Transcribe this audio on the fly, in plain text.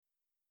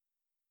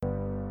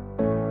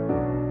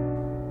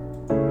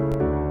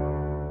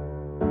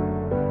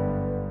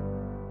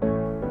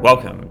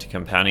Welcome to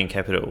Compounding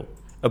Capital,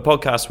 a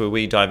podcast where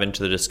we dive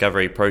into the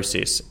discovery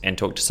process and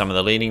talk to some of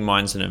the leading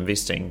minds in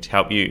investing to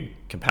help you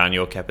compound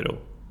your capital.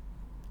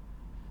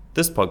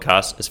 This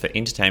podcast is for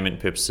entertainment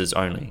purposes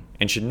only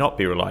and should not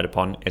be relied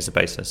upon as a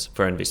basis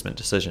for investment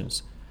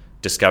decisions.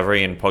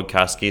 Discovery and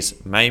podcast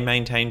guests may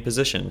maintain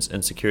positions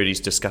in securities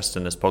discussed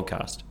in this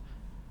podcast.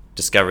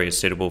 Discovery is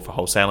suitable for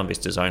wholesale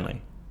investors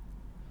only.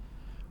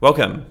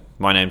 Welcome,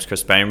 my name's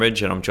Chris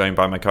Bainbridge and I'm joined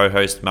by my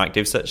co-host Mark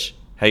Devsich.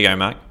 How you going,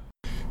 Mark?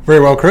 Very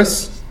well,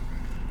 Chris.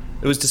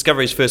 It was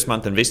Discovery's first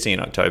month investing in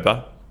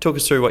October. Talk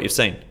us through what you've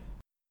seen.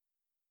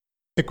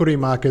 Equity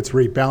markets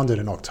rebounded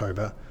in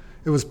October.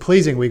 It was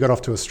pleasing we got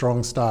off to a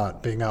strong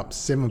start, being up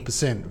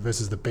 7%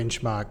 versus the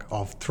benchmark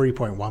of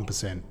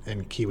 3.1%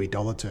 in Kiwi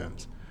dollar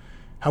terms.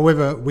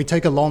 However, we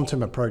take a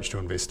long-term approach to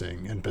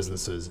investing in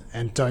businesses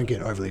and don't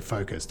get overly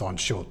focused on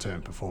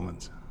short-term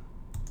performance.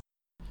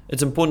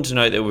 It's important to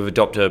note that we've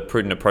adopted a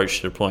prudent approach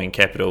to deploying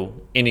capital,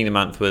 ending the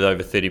month with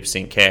over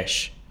 30%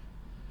 cash.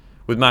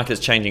 With markets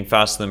changing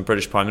faster than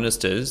British Prime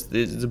Ministers,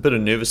 there's a bit of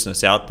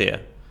nervousness out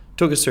there.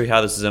 Talk us through how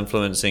this is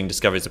influencing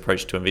Discovery's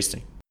approach to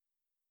investing.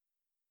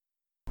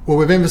 Well,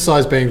 we've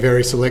emphasised being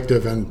very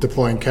selective in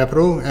deploying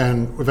capital,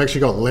 and we've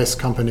actually got less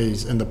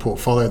companies in the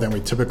portfolio than we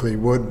typically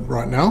would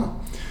right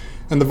now.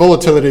 And the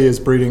volatility is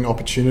breeding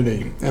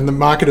opportunity, and the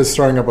market is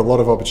throwing up a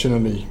lot of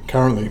opportunity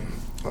currently.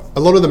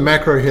 A lot of the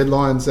macro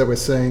headlines that we're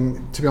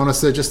seeing, to be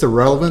honest, they're just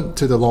irrelevant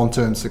to the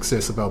long-term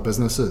success of our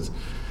businesses.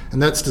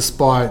 And that's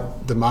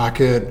despite the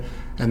market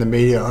and the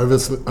media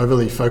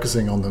overly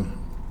focusing on them.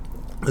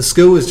 The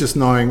skill is just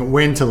knowing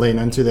when to lean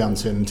into the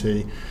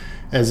uncertainty,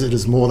 as it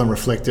is more than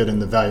reflected in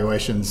the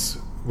valuations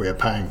we are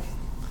paying.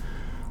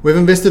 We've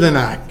invested in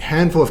a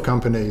handful of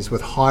companies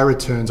with high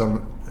returns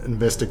on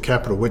invested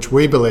capital, which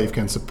we believe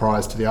can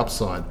surprise to the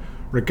upside,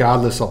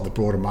 regardless of the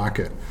broader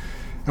market.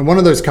 And one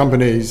of those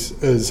companies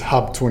is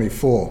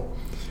HUB24.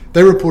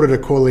 They reported a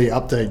quarterly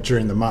update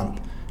during the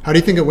month. How do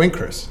you think it went,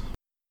 Chris?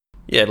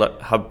 Yeah,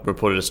 look, HUB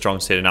reported a strong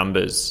set of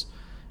numbers.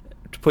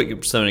 To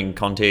put something in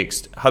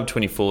context,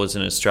 HUB24 is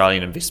an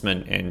Australian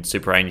investment and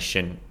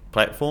superannuation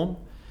platform.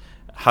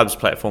 HUB's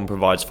platform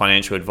provides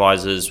financial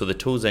advisors with the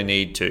tools they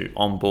need to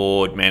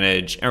onboard,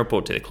 manage, and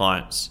report to their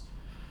clients.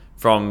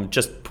 From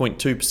just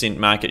 0.2%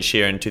 market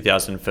share in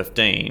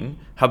 2015,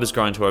 HUB has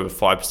grown to over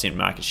 5%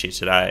 market share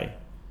today.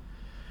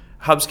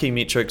 HUB's key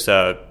metrics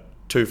are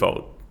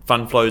twofold: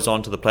 fund flows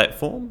onto the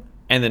platform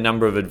and the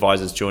number of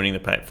advisors joining the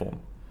platform.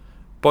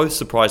 Both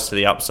surprised to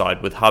the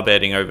upside, with HUB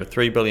adding over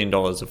 $3 billion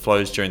of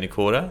flows during the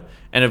quarter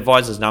and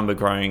advisors' number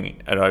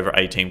growing at over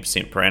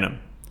 18% per annum.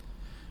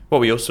 What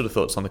were your sort of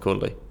thoughts on the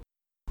quarterly?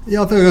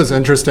 Yeah, I think it was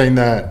interesting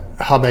that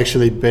HUB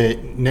actually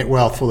beat Net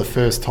Wealth for the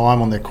first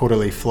time on their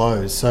quarterly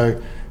flows. So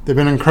they've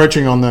been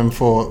encroaching on them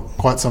for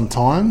quite some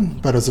time,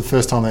 but it's the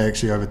first time they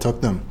actually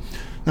overtook them.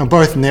 Now,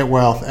 both Net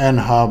Wealth and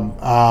HUB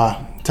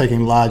are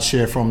taking large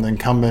share from the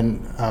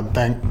incumbent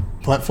bank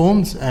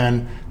platforms,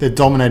 and they're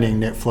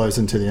dominating net flows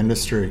into the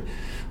industry.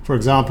 For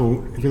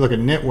example, if you look at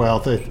Net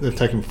Wealth, they've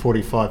taken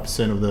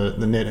 45% of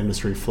the net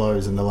industry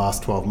flows in the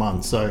last 12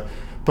 months. So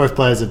both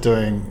players are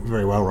doing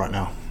very well right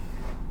now.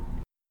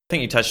 I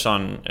think you touched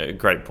on a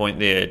great point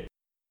there.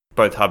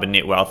 Both HUB and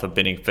Net Wealth are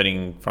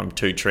benefiting from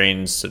two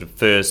trends. Sort of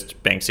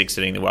first, banks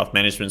exiting the wealth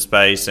management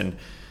space, and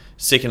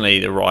secondly,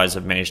 the rise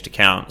of managed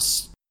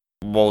accounts.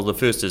 While the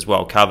first is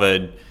well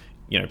covered,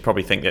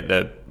 probably think that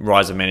the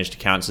rise of managed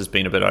accounts has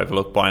been a bit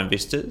overlooked by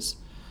investors.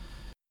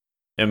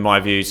 In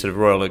my view, sort of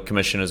Royal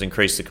Commission has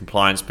increased the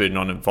compliance burden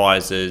on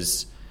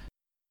advisors.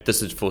 This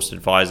has forced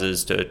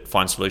advisors to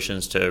find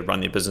solutions to run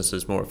their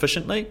businesses more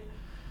efficiently,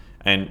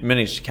 and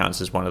managed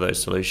accounts is one of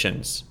those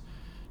solutions.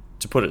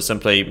 To put it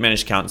simply,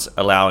 managed accounts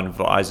allow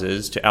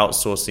advisors to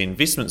outsource the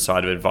investment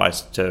side of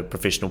advice to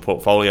professional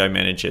portfolio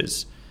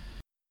managers.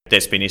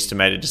 That's been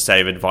estimated to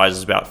save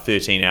advisors about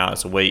 13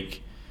 hours a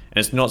week, and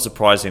it's not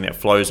surprising that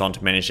flows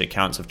onto managed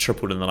accounts have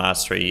tripled in the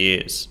last 3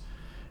 years.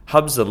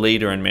 HUB's the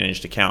leader in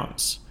managed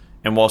accounts,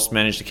 and whilst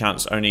managed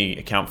accounts only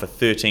account for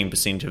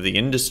 13% of the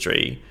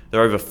industry,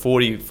 they're over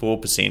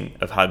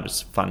 44% of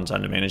HUB's funds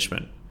under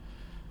management.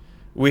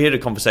 We had a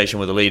conversation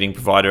with a leading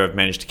provider of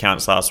managed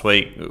accounts last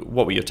week.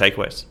 What were your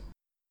takeaways?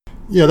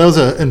 Yeah, that was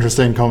an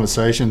interesting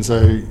conversation.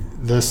 So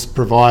this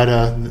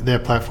provider, their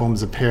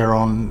platforms appear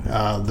on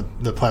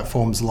the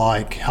platforms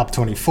like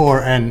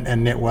HUB24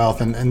 and Net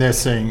Wealth, and they're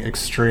seeing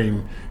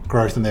extreme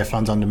growth in their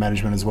funds under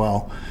management as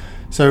well.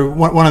 So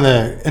one of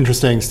the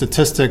interesting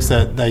statistics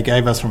that they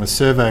gave us from a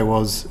survey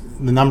was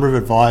the number of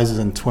advisors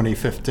in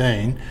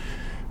 2015,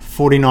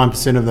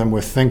 49% of them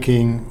were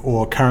thinking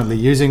or currently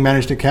using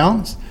managed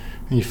accounts.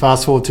 And you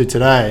fast forward to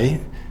today,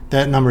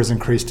 that number has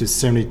increased to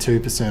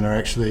 72% are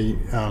actually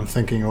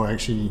thinking or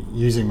actually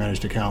using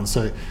managed accounts.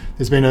 So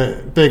there's been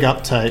a big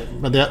uptake,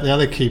 but the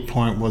other key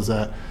point was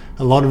that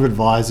a lot of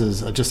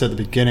advisors are just at the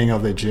beginning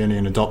of their journey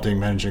in adopting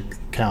managed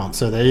accounts.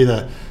 So they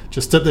either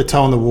just dip their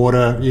toe in the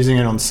water, using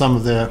it on some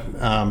of their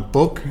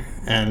book,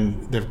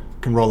 and they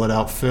can roll it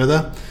out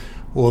further,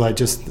 or they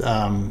just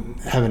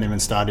haven't even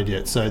started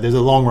yet. So there's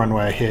a long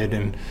runway ahead,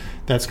 and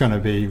that's going to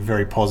be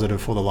very positive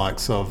for the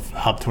likes of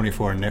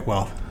HUB24 and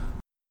Netwealth.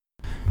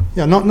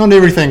 Yeah, not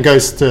everything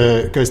goes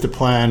to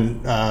plan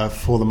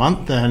for the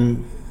month,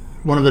 and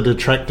one of the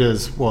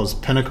detractors was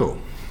Pinnacle.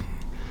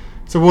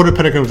 So what did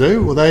Pinnacle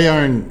do? Well, they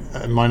own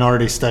a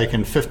minority stake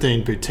in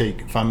 15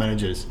 boutique fund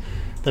managers.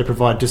 They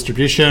provide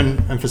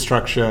distribution,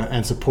 infrastructure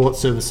and support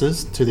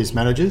services to these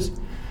managers.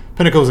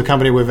 Pinnacle is a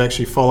company we've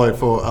actually followed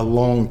for a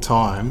long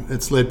time.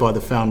 It's led by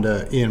the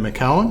founder, Ian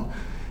McCowan. And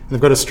they've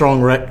got a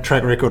strong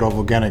track record of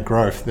organic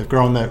growth. They've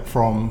grown that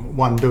from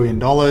 $1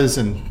 billion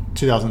in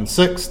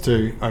 2006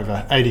 to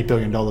over $80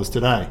 billion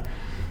today.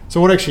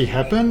 So what actually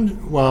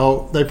happened?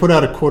 Well, they put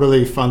out a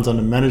quarterly funds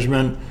under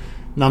management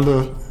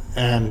number,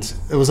 and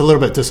it was a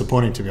little bit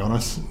disappointing, to be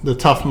honest. The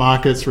tough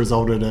markets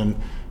resulted in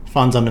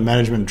funds under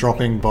management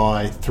dropping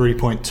by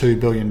 $3.2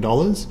 billion.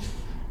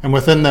 And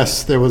within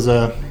this, there was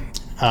a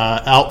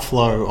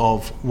outflow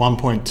of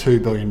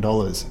 $1.2 billion.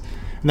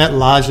 And that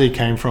largely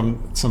came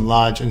from some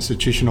large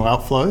institutional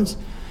outflows.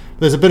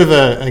 There's a bit of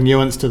a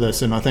nuance to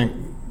this, and I think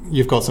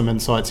you've got some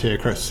insights here,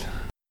 Chris.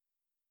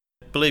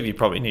 I believe you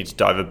probably need to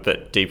dive a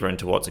bit deeper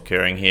into what's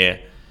occurring here.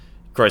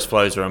 Gross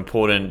flows are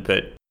important,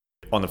 but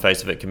on the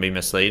face of it can be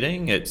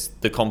misleading. It's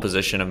the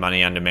composition of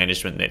money under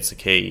management that's the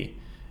key.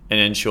 And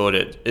in short,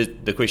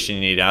 the question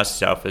you need to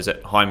ask yourself, is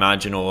it high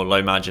margin or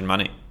low margin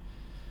money?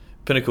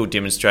 Pinnacle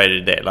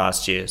demonstrated that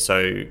last year.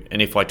 So in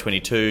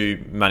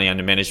FY22, money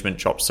under management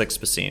dropped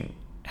 6%.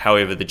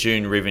 However, the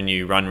June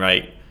revenue run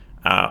rate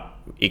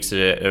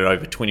exited at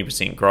over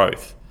 20%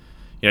 growth.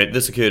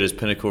 This occurred as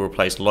Pinnacle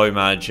replaced low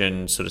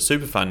margin sort of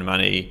super fund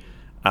money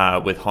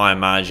with higher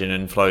margin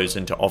inflows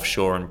into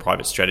offshore and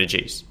private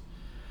strategies.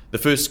 The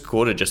first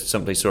quarter just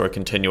simply saw a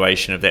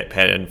continuation of that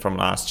pattern from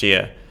last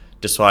year.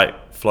 Despite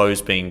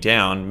flows being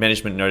down,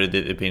 management noted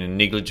that there had been a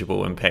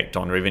negligible impact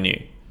on revenue.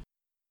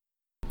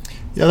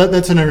 Yeah,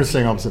 that's an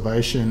interesting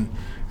observation,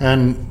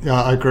 and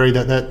I agree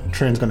that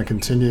trend's going to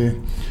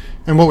continue.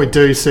 And what we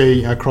do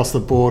see across the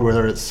board,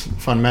 whether it's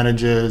fund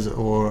managers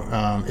or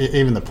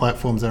even the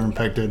platforms that are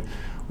impacted,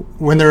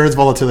 when there is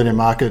volatility in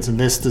markets,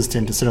 investors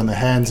tend to sit on their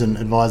hands and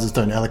advisors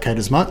don't allocate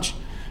as much.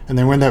 And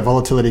then when that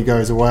volatility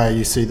goes away,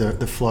 you see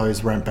the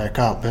flows ramp back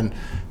up. And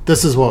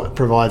this is what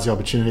provides the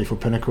opportunity for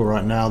Pinnacle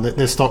right now.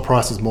 Their stock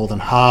price has more than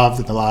halved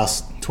in the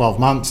last 12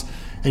 months.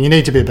 And you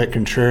need to be a bit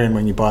contrarian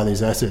when you buy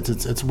these assets.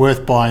 It's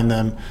worth buying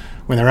them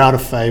when they're out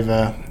of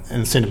favour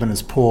and sentiment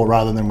is poor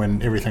rather than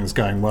when everything's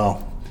going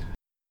well.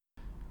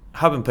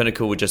 HUB and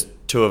Pinnacle were just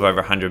two of over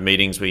 100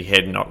 meetings we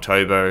had in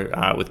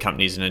October with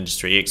companies and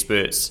industry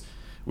experts.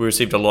 We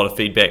received a lot of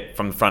feedback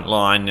from the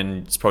Frontline,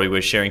 and it's probably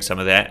worth sharing some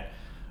of that.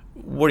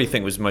 What do you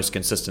think was the most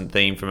consistent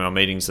theme from our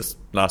meetings this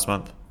last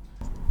month?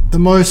 The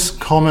most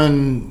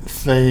common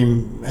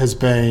theme has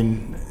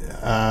been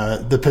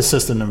the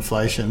persistent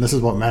inflation. This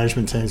is what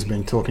management teams have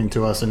been talking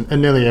to us in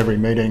nearly every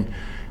meeting,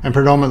 and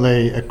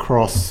predominantly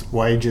across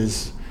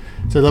wages.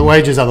 So the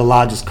wages are the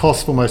largest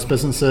cost for most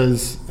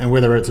businesses, and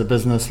whether it's a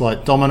business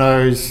like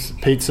Domino's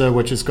Pizza,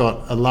 which has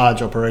got a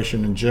large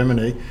operation in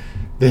Germany,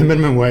 their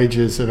minimum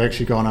wages have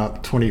actually gone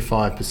up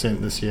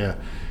 25% this year,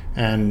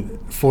 and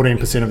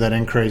 14% of that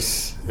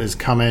increase is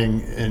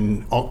coming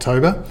in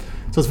October.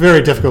 So it's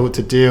very difficult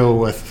to deal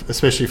with,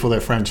 especially for their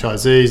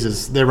franchisees,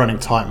 as they're running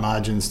tight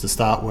margins to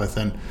start with.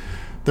 And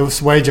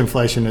this wage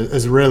inflation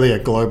is really a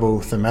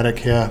global thematic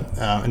here.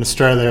 In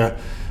Australia,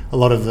 a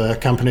lot of the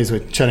companies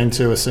we're chatting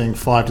to are seeing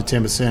 5 to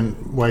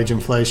 10% wage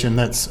inflation.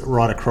 That's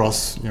right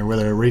across,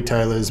 whether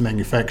retailers,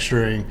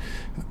 manufacturing,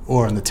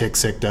 or in the tech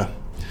sector.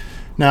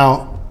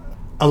 Now,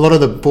 a lot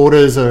of the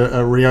borders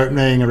are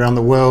reopening around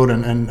the world,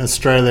 and in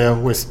Australia,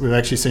 we've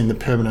actually seen the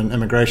permanent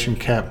immigration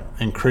cap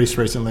increase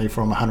recently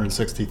from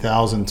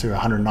 160,000 to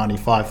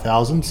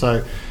 195,000.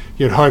 So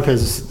you'd hope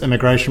as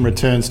immigration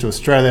returns to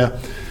Australia,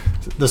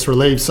 this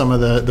relieves some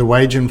of the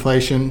wage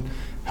inflation.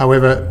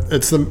 However,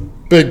 it's the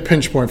big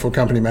pinch point for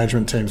company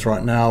management teams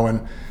right now,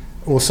 and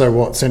also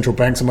what central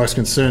banks are most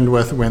concerned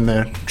with when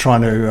they're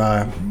trying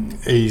to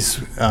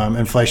ease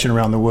inflation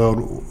around the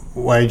world.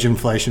 Wage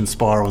inflation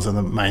spirals are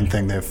the main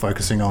thing they're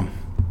focusing on.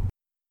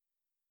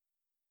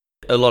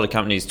 A lot of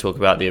companies talk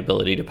about the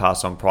ability to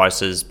pass on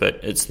prices, but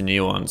it's the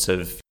nuance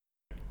of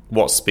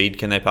what speed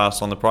can they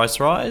pass on the price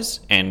rise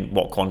and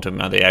what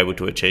quantum are they able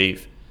to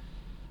achieve.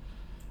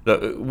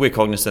 Look, we're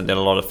cognizant that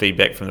a lot of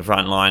feedback from the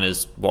Frontline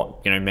is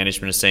what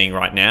management is seeing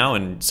right now,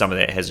 and some of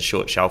that has a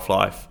short shelf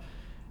life.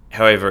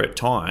 However, at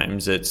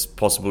times it's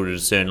possible to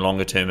discern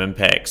longer term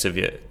impacts if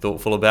you're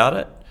thoughtful about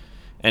it.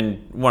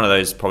 And one of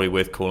those probably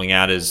worth calling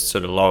out is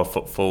sort of lower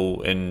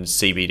footfall in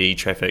CBD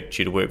traffic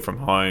due to work from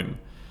home.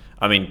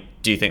 I mean,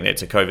 do you think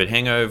that's a COVID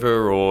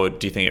hangover, or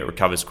do you think it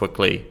recovers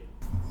quickly?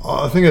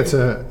 I think it's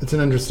an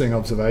interesting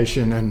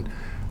observation, and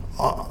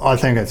I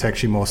think it's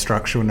actually more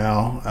structural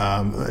now.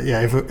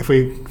 If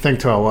we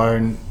think to our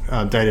own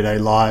day-to-day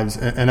lives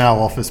in our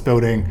office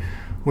building,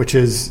 which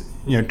is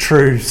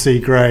true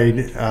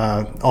C-grade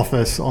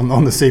office on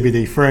the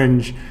CBD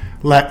fringe,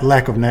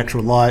 lack of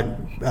natural light,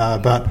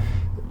 but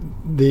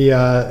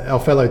our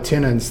fellow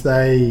tenants,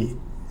 they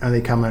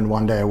only come in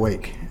one day a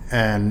week,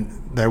 and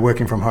they're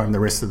working from home the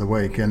rest of the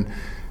week. And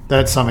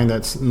that's something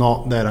that's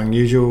not that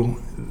unusual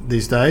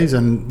these days.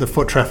 And the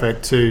foot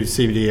traffic to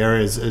CBD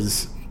areas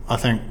is, I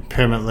think,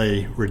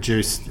 permanently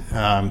reduced.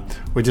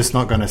 We're just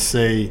not going to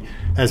see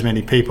as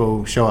many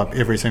people show up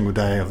every single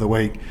day of the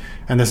week.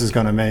 And this is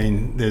going to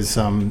mean there's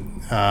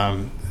some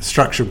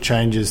structural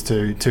changes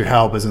to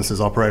how businesses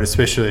operate,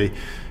 especially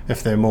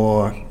if they're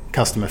more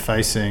customer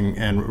facing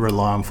and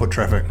rely on foot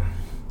traffic.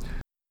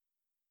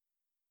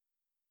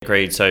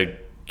 Agreed. So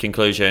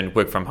conclusion,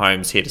 work from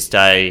home's here to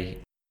stay.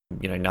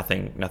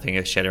 Nothing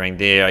earth-shattering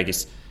there, I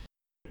guess.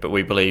 But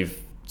we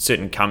believe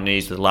certain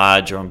companies with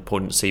large or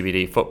important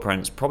CBD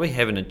footprints probably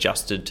haven't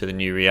adjusted to the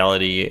new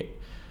reality yet.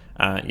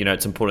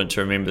 It's important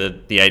to remember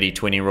the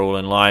 80-20 rule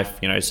in life.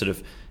 Sort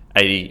of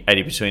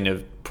 80%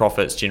 of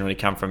profits generally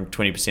come from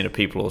 20% of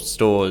people or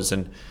stores.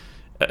 And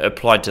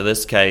applied to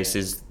this case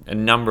is a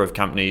number of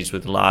companies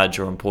with large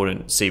or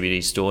important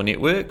CBD store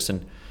networks.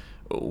 And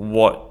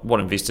what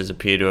investors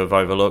appear to have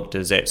overlooked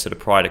is that sort of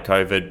prior to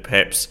COVID,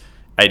 perhaps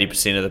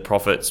 80% of the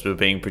profits were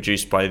being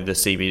produced by the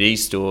CBD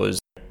stores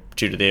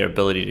due to their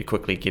ability to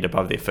quickly get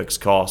above their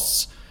fixed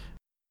costs.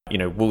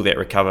 Will that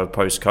recover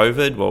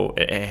post-COVID? Well,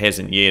 it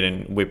hasn't yet,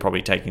 and we're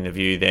probably taking the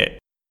view that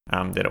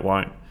it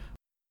won't.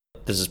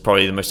 This is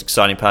probably the most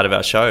exciting part of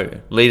our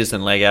show. Leaders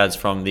and Laggards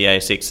from the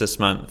ASX this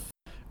month.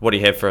 What do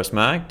you have for us,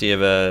 Mark? Do you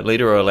have a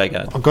leader or a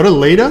laggard? I've got a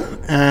leader,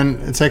 and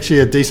it's actually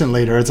a decent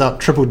leader. It's up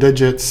triple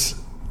digits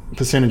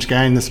percentage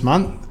gain this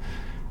month.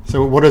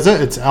 So what is it?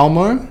 It's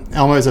Almo.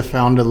 Almo is a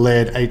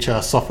founder-led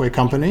HR software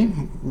company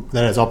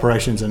that has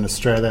operations in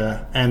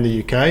Australia and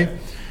the UK,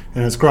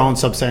 and it's grown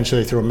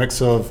substantially through a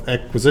mix of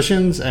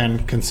acquisitions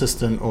and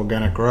consistent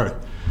organic growth.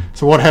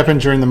 So what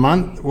happened during the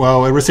month?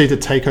 Well, it received a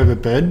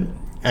takeover bid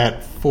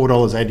at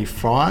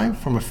 $4.85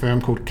 from a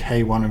firm called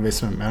K1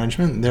 Investment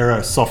Management. They're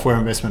a software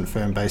investment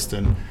firm based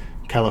in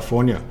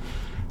California.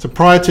 So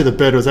prior to the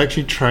bid, it was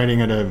actually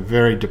trading at a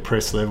very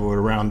depressed level at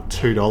around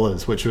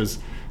 $2, which was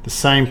the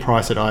same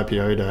price it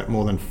IPO'd at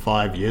more than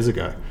 5 years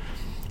ago.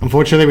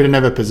 Unfortunately, we didn't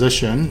have a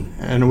position,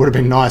 and it would have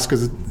been nice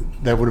because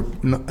that would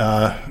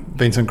have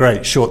been some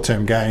great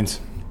short-term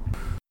gains.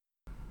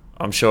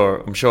 I'm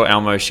sure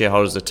Almo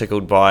shareholders are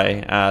tickled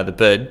by the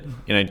bid.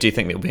 Do you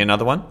think there'll be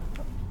another one?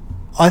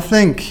 I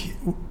think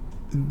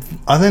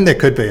there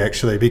could be,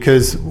 actually,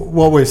 because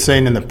what we've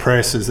seen in the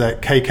press is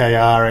that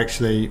KKR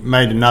actually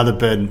made another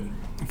bid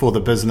for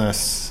the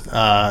business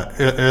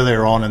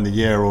earlier on in the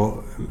year,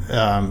 or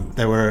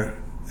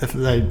if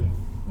they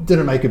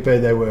didn't make a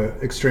bid, they were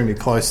extremely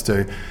close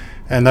to,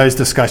 and those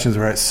discussions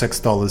were at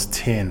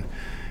 $6.10.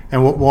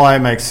 And why it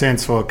makes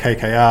sense for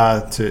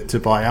KKR to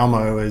buy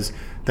Almo is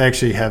they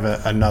actually have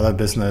another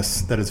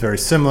business that is very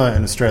similar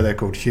in Australia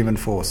called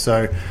HUB24.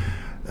 So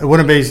it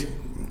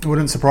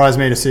wouldn't surprise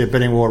me to see a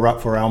bidding war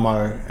erupt for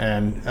Almo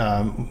and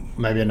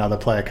maybe another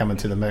player come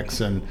into the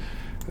mix and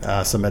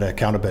submit a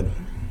counter bid.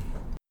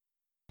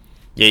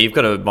 Yeah, you've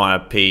got to admire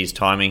PE's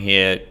timing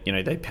here.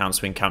 They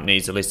pounce when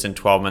companies are less than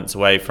 12 months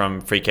away from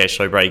free cash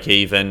flow break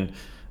even.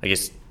 I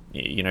guess,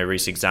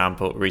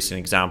 recent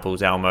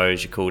examples, Almo,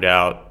 as you called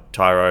out,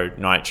 Tyro,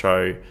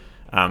 Nitro.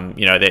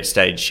 At that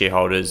stage,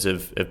 shareholders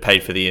have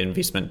paid for the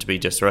investment to be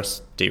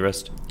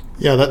de-risked.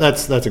 Yeah,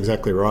 that's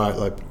exactly right.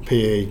 Like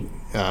PE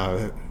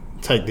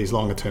take these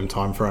longer term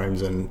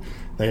timeframes and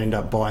they end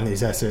up buying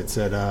these assets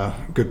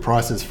at good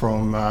prices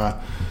from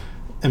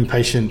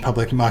impatient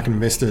public market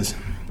investors.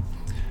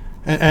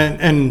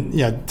 And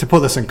to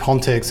put this in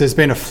context, there's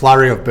been a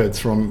flurry of bids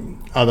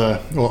from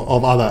other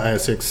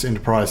ASX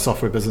enterprise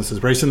software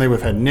businesses recently.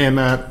 We've had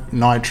Nearmap,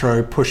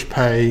 Nitro,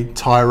 PushPay,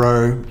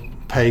 Tyro,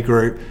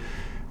 PayGroup,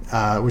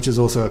 which is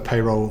also a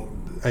payroll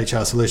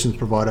HR solutions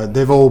provider.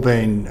 They've all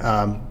been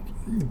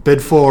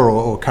bid for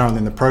or currently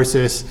in the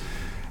process.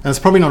 And it's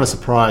probably not a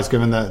surprise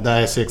given that the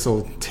ASX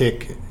All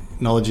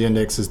Technology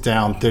Index is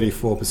down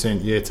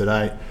 34% year to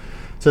date.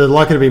 So there's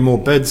likely to be more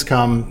bids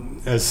come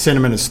as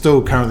sentiment is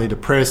still currently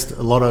depressed.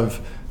 A lot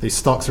of these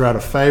stocks are out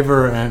of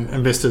favour and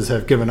investors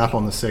have given up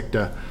on the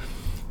sector.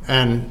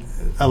 And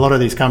a lot of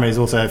these companies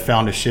also have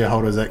founder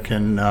shareholders that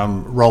can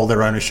roll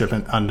their ownership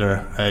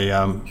under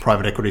a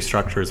private equity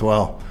structure as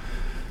well.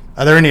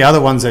 Are there any other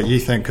ones that you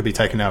think could be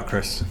taken out,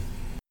 Chris?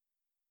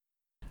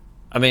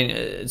 I mean,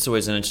 it's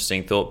always an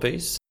interesting thought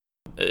piece.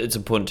 It's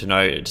important to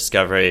know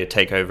discovery, a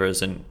takeover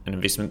is an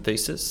investment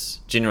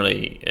thesis.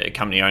 Generally, a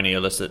company only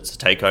elicits a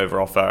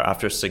takeover offer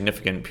after a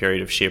significant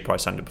period of share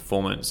price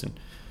underperformance. And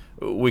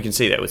we can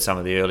see that with some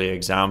of the earlier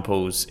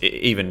examples,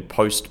 even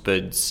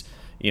post-bids,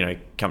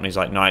 companies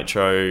like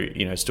Nitro,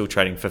 still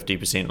trading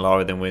 50%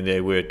 lower than when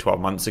they were 12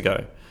 months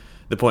ago.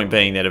 The point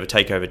being that if a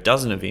takeover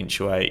doesn't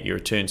eventuate, your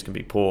returns can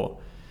be poor.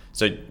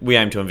 So we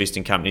aim to invest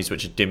in companies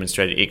which have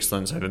demonstrated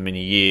excellence over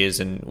many years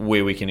and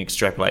where we can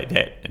extrapolate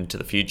that into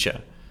the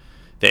future.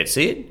 That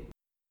said,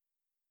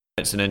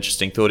 it's an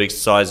interesting thought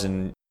exercise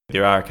and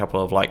there are a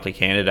couple of likely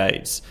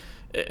candidates.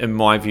 In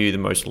my view, the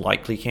most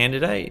likely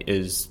candidate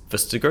is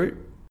Vista Group.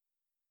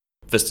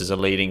 Vista is a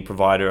leading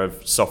provider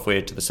of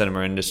software to the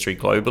cinema industry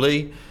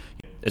globally.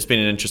 It's been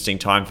an interesting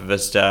time for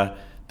Vista.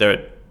 They're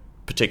at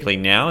particularly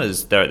now,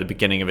 is they're at the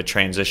beginning of a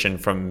transition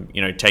from,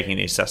 taking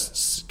their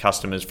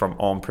customers from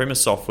on-premise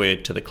software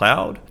to the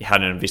cloud. You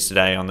had an Investor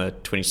Day on the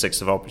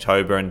 26th of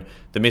October, and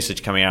the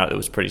message coming out, it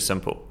was pretty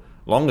simple.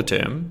 Longer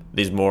term,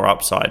 there's more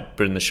upside,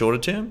 but in the shorter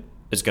term,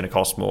 it's going to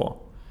cost more.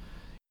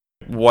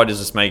 Why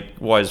is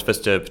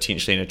Vista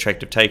potentially an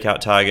attractive takeout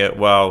target?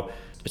 Well,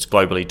 it's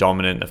globally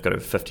dominant. They've got a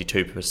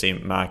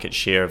 52% market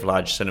share of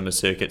large cinema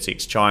circuits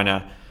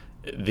ex-China.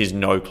 There's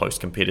no close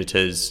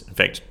competitors. In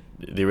fact,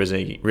 there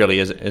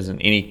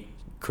isn't any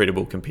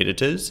credible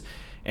competitors.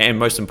 And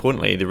most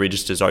importantly, the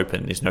register's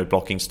open. There's no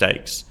blocking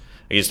stakes.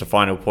 I guess the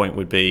final point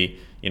would be,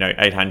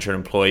 800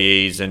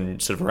 employees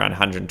and sort of around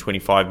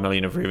 125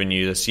 million of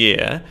revenue this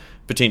year.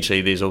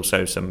 Potentially, there's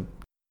also some,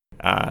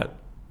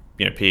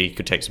 PE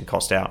could take some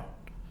cost out.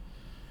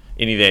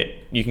 Any that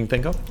you can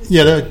think of?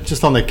 Yeah,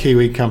 just on the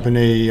Kiwi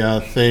company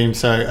theme,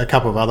 so a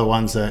couple of other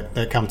ones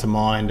that come to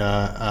mind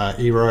are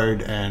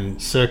eRoad and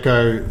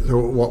Serco.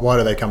 Why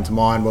do they come to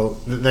mind? Well,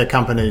 they're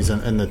companies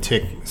in the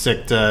tech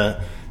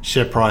sector.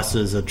 Share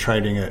prices are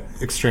trading at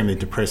extremely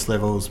depressed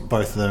levels,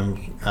 both of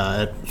them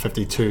at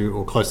 52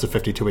 or close to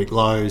 52-week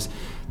lows.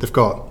 They've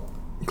got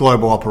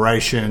global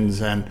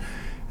operations and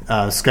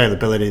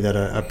scalability that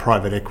a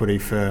private equity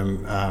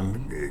firm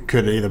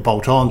could either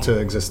bolt on to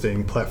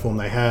existing platform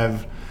they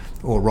have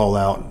or roll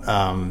out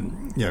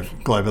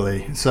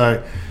globally.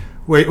 So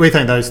we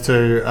think those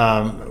two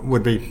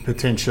would be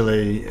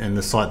potentially in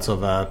the sights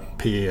of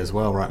PE as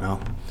well right now.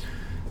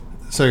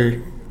 So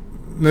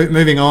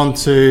moving on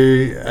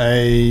to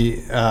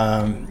a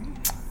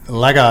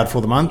laggard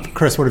for the month.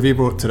 Chris, what have you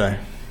brought today?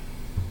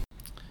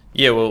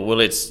 Yeah, well,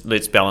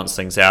 let's balance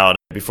things out.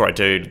 Before I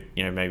do,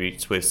 maybe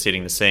it's worth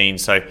setting the scene.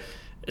 So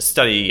a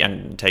study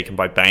undertaken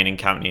by Bain &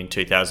 Company in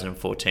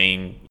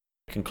 2014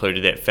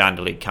 concluded that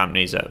founder-led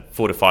companies are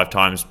 4 to 5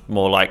 times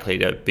more likely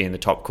to be in the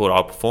top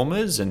quartile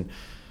performers. And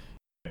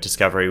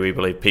Discovery, we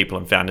believe people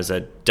and founders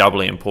are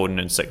doubly important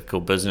in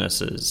cyclical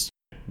businesses.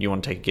 You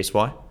want to take a guess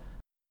why?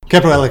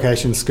 Capital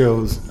allocation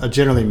skills are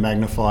generally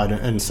magnified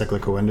in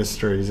cyclical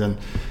industries, and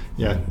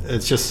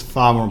it's just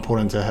far more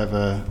important to have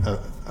a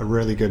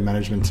really good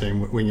management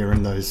team when you're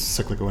in those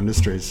cyclical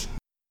industries.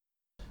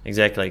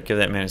 Exactly, give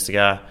that man a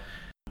cigar.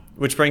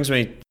 Which brings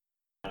me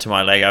to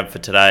my laggard for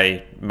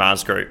today,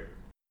 Mars Group.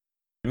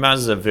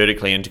 Mars is a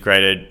vertically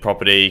integrated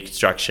property,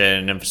 construction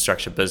and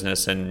infrastructure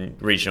business in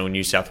regional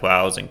New South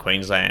Wales and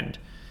Queensland.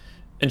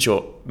 In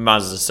short,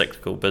 Mars is a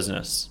cyclical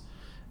business.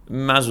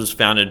 Mars was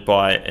founded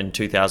in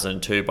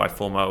 2002 by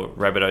former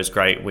Rabbitohs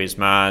great Wes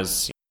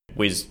Mars.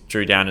 Wes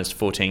drew down his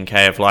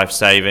 $14,000 of life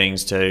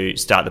savings to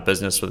start the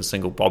business with a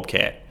single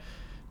Bobcat.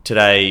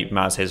 Today,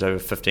 Mars has over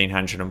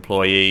 1,500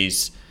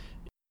 employees.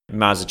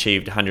 Mars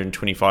achieved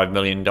 $125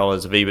 million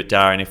of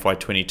EBITDA in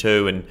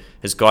FY22 and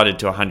has guided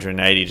to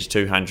 180 to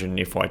 200 in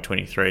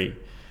FY23.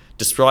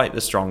 Despite the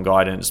strong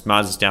guidance,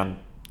 Mars is down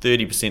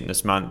 30%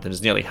 this month and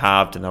has nearly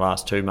halved in the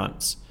last 2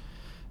 months.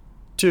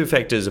 2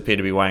 factors appear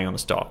to be weighing on the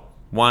stock.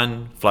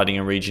 1, flooding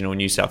in regional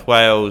New South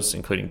Wales,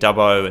 including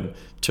Dubbo, and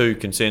 2,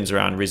 concerns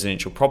around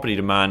residential property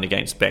demand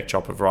against the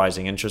backdrop of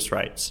rising interest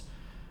rates.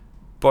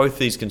 Both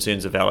these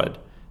concerns are valid.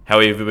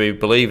 However, we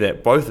believe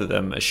that both of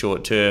them are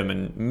short-term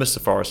and miss the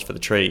forest for the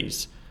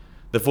trees.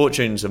 The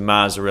fortunes of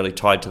Mars are really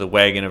tied to the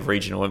wagon of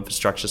regional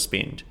infrastructure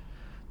spend.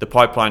 The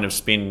pipeline of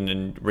spend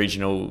in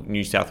regional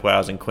New South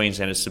Wales and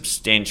Queensland is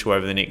substantial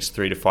over the next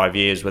 3 to 5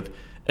 years, with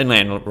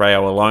Inland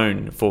Rail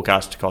alone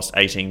forecast to cost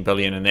 $18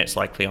 billion, and that's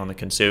likely on the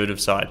conservative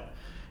side.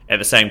 At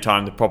the same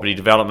time, the property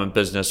development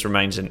business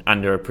remains an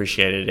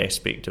underappreciated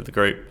aspect of the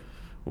group.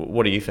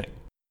 What do you think?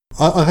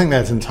 I think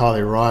that's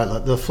entirely right.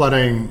 Like the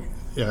flooding,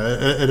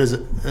 it is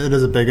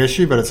a big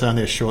issue, but it's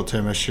only a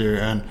short-term issue.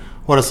 And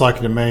what it's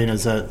likely to mean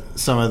is that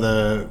some of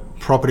the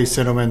property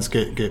settlements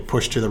get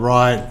pushed to the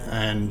right,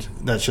 and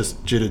that's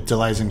just due to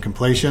delays in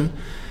completion.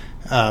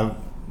 So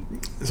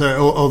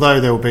although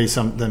there will be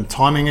some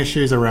timing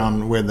issues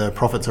around where the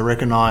profits are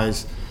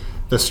recognised,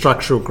 the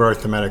structural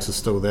growth thematics are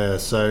still there.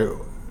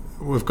 So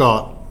we've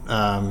got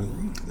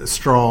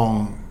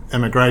strong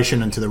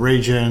immigration into the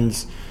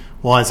regions.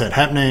 Why is that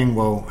happening?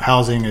 Well,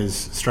 housing is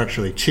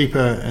structurally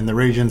cheaper in the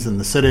regions than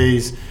the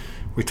cities.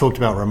 We talked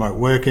about remote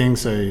working,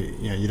 so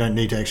you don't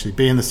need to actually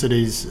be in the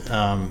cities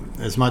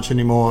as much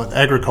anymore. The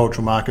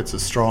agricultural markets are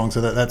strong, so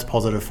that's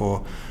positive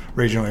for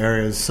regional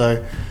areas.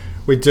 So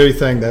we do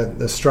think that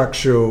the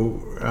structural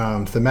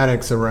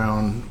thematics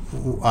around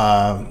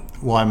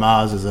why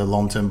Mars is a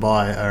long-term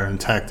buy are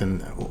intact, and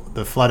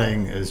the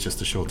flooding is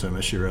just a short-term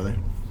issue, really.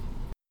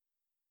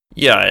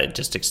 Yeah, it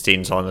just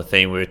extends on the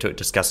theme we were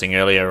discussing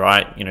earlier,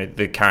 right?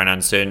 The current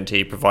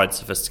uncertainty provides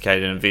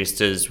sophisticated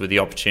investors with the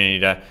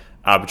opportunity to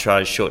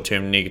arbitrage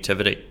short-term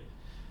negativity.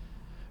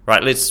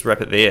 Right, let's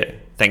wrap it there.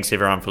 Thanks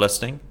everyone for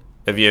listening.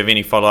 If you have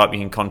any follow-up, you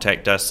can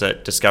contact us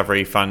at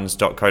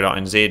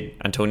discoveryfunds.co.nz.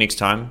 Until next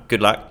time,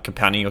 good luck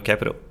compounding your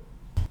capital.